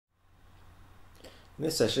In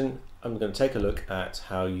this session, I'm going to take a look at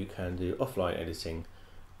how you can do offline editing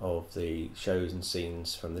of the shows and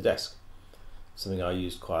scenes from the desk. Something I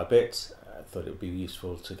used quite a bit. I thought it would be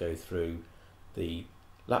useful to go through the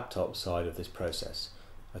laptop side of this process.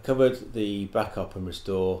 I covered the backup and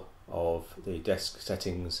restore of the desk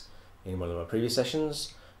settings in one of my previous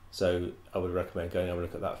sessions, so I would recommend going and have a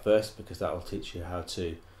look at that first, because that will teach you how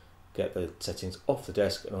to get the settings off the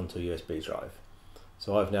desk and onto a USB drive.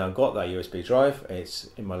 So I've now got that USB drive, it's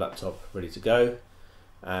in my laptop ready to go,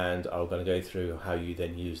 and I'm going to go through how you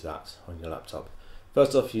then use that on your laptop.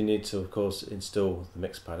 First off, you need to of course install the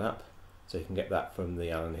MixPad app, so you can get that from the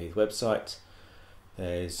Alan Heath website.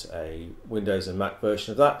 There's a Windows and Mac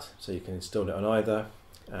version of that, so you can install it on either,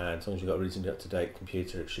 and as long as you've got a reasonably up-to-date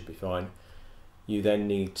computer it should be fine. You then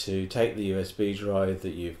need to take the USB drive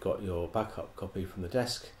that you've got your backup copy from the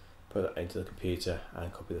desk, put that into the computer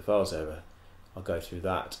and copy the files over. I'll go through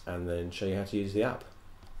that and then show you how to use the app.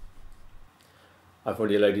 I've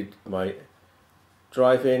already loaded my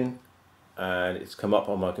drive in and it's come up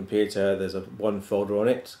on my computer. There's one folder on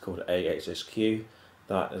it called SQ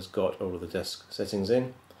that has got all of the desk settings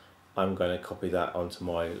in. I'm going to copy that onto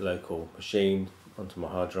my local machine, onto my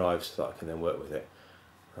hard drive, so that I can then work with it.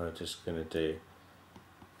 I'm just going to do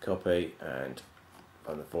copy and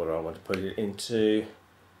find the folder I want to put it into.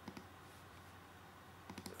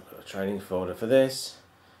 Training folder for this,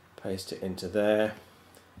 paste it into there.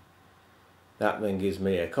 That then gives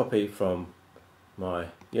me a copy from my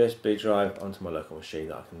USB drive onto my local machine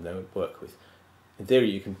that I can then work with. In theory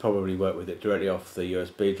you can probably work with it directly off the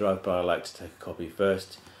USB drive, but I like to take a copy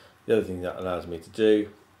first. The other thing that allows me to do,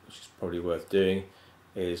 which is probably worth doing,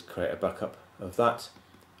 is create a backup of that.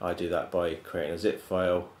 I do that by creating a zip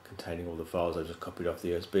file containing all the files I just copied off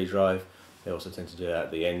the USB drive. I also tend to do that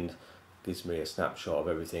at the end. Gives me a snapshot of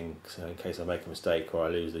everything, so in case I make a mistake or I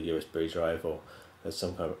lose the USB drive or there's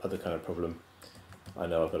some kind of other kind of problem, I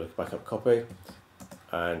know I've got a backup copy,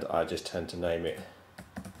 and I just tend to name it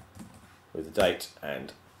with the date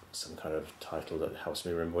and some kind of title that helps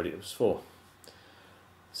me remember what it was for.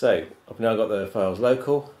 So I've now got the files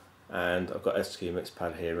local, and I've got SQ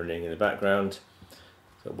MixPad here running in the background.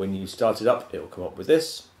 So when you start it up, it will come up with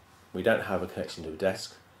this. We don't have a connection to a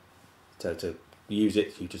desk, so to use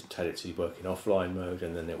it, you just tell it to work in offline mode,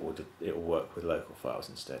 and then it will work with local files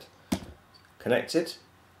instead. Connect it,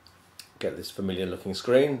 get this familiar looking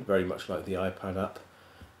screen, very much like the iPad app.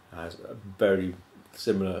 Has a very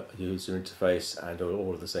similar user interface and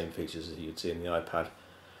all of the same features as you'd see in the iPad.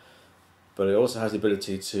 But it also has the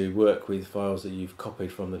ability to work with files that you've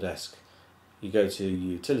copied from the desk. You go to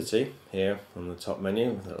Utility here on the top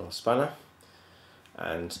menu with a little spanner,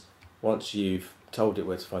 and once you've told it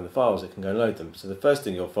where to find the files, it can go and load them. So the first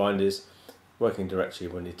thing you'll find is working directory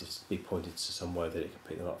will need to be pointed to somewhere that it can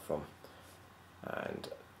pick them up from. And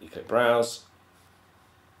you click Browse,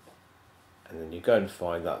 and then you go and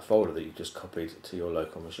find that folder that you just copied to your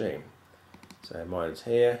local machine. So mine's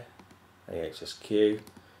here, SQ. If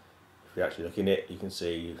you actually look in it, you can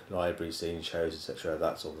see library, scene, shows, etc.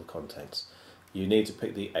 That's all the contents. You need to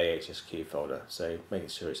pick the SQ folder, so making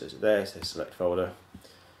sure it says it there, so select folder.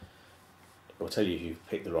 It will tell you if you've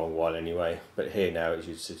picked the wrong one anyway, but here now it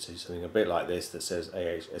should see something a bit like this that says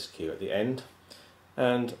SQ at the end,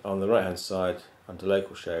 and on the right hand side under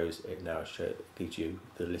local shows it now gives you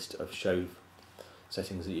the list of show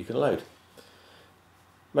settings that you can load.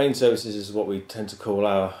 Main services is what we tend to call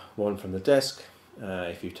our one from the desk,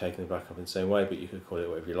 if you've taken the backup in the same way, but you could call it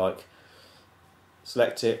whatever you like.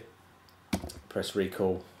 Select it, press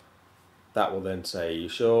recall, that will then say you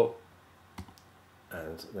sure,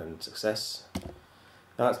 and then success.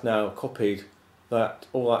 That's now copied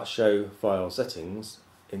all that show file settings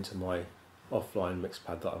into my offline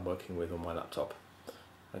MixPad that I'm working with on my laptop.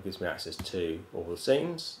 That gives me access to all the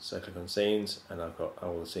scenes, so click on scenes and I've got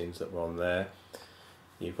all the scenes that were on there.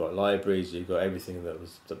 You've got libraries, you've got everything that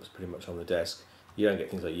was pretty much on the desk. You don't get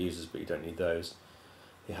things like users, but you don't need those.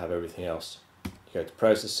 You have everything else. You go to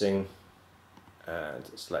processing and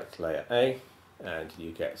select layer A, and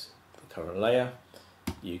you get the current layer.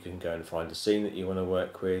 You can go and find a scene that you want to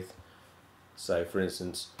work with. So for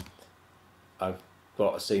instance, I've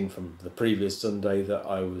got a scene from the previous Sunday that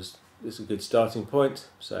it's a good starting point,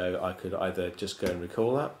 so I could either just go and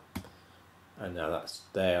recall that, and now that's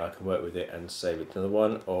there, I can work with it and save it to another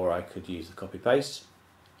one, or I could use the copy paste.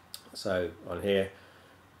 So on here,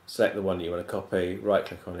 select the one that you want to copy, right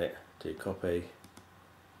click on it, do copy,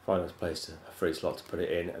 find a place, a free slot to put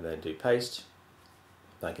it in, and then do paste.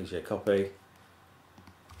 That gives you a copy.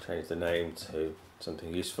 Change the name to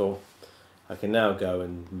something useful. I can now go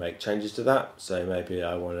and make changes to that, so maybe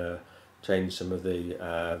I want to change some of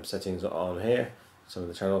the settings on here. some of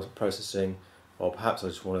the channel processing, or perhaps I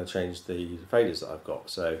just want to change the faders that I've got.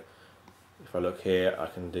 So if I look here, I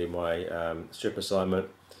can do my strip assignment.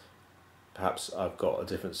 Perhaps I've got a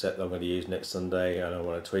different set that I'm going to use next Sunday and I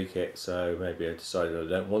want to tweak it, so maybe I decided I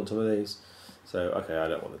don't want some of these. So okay, I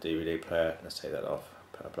don't want the DVD player, let's take that off,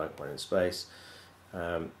 put a blank one in space.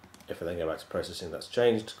 If I then go back to processing, that's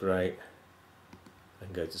changed, great. I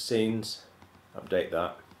can go to scenes, update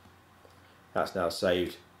that. That's now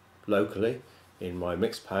saved locally in my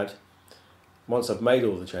MixPad. Once I've made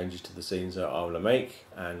all the changes to the scenes that I want to make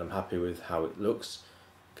and I'm happy with how it looks,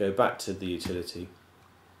 go back to the utility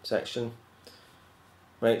section,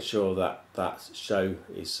 make sure that that show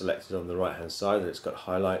is selected on the right hand side, that it's got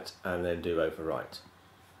highlight, and then do overwrite.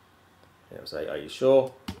 It'll say, are you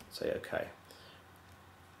sure? Say OK.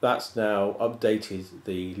 That's now updated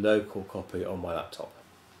the local copy on my laptop.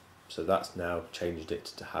 So that's now changed it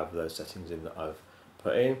to have those settings in that I've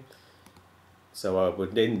put in. So I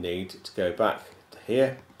would then need to go back to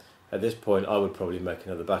here. At this point I would probably make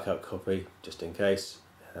another backup copy just in case.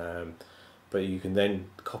 But you can then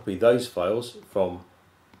copy those files from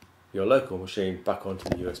your local machine back onto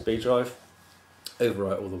the USB drive,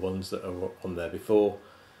 overwrite all the ones that are on there before,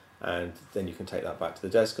 and then you can take that back to the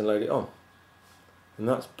desk and load it on. And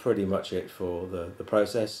that's pretty much it for the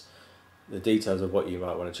process. The details of what you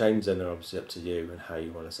might want to change then are obviously up to you and how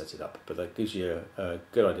you want to set it up, but that gives you a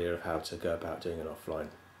good idea of how to go about doing an offline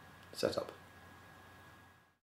setup.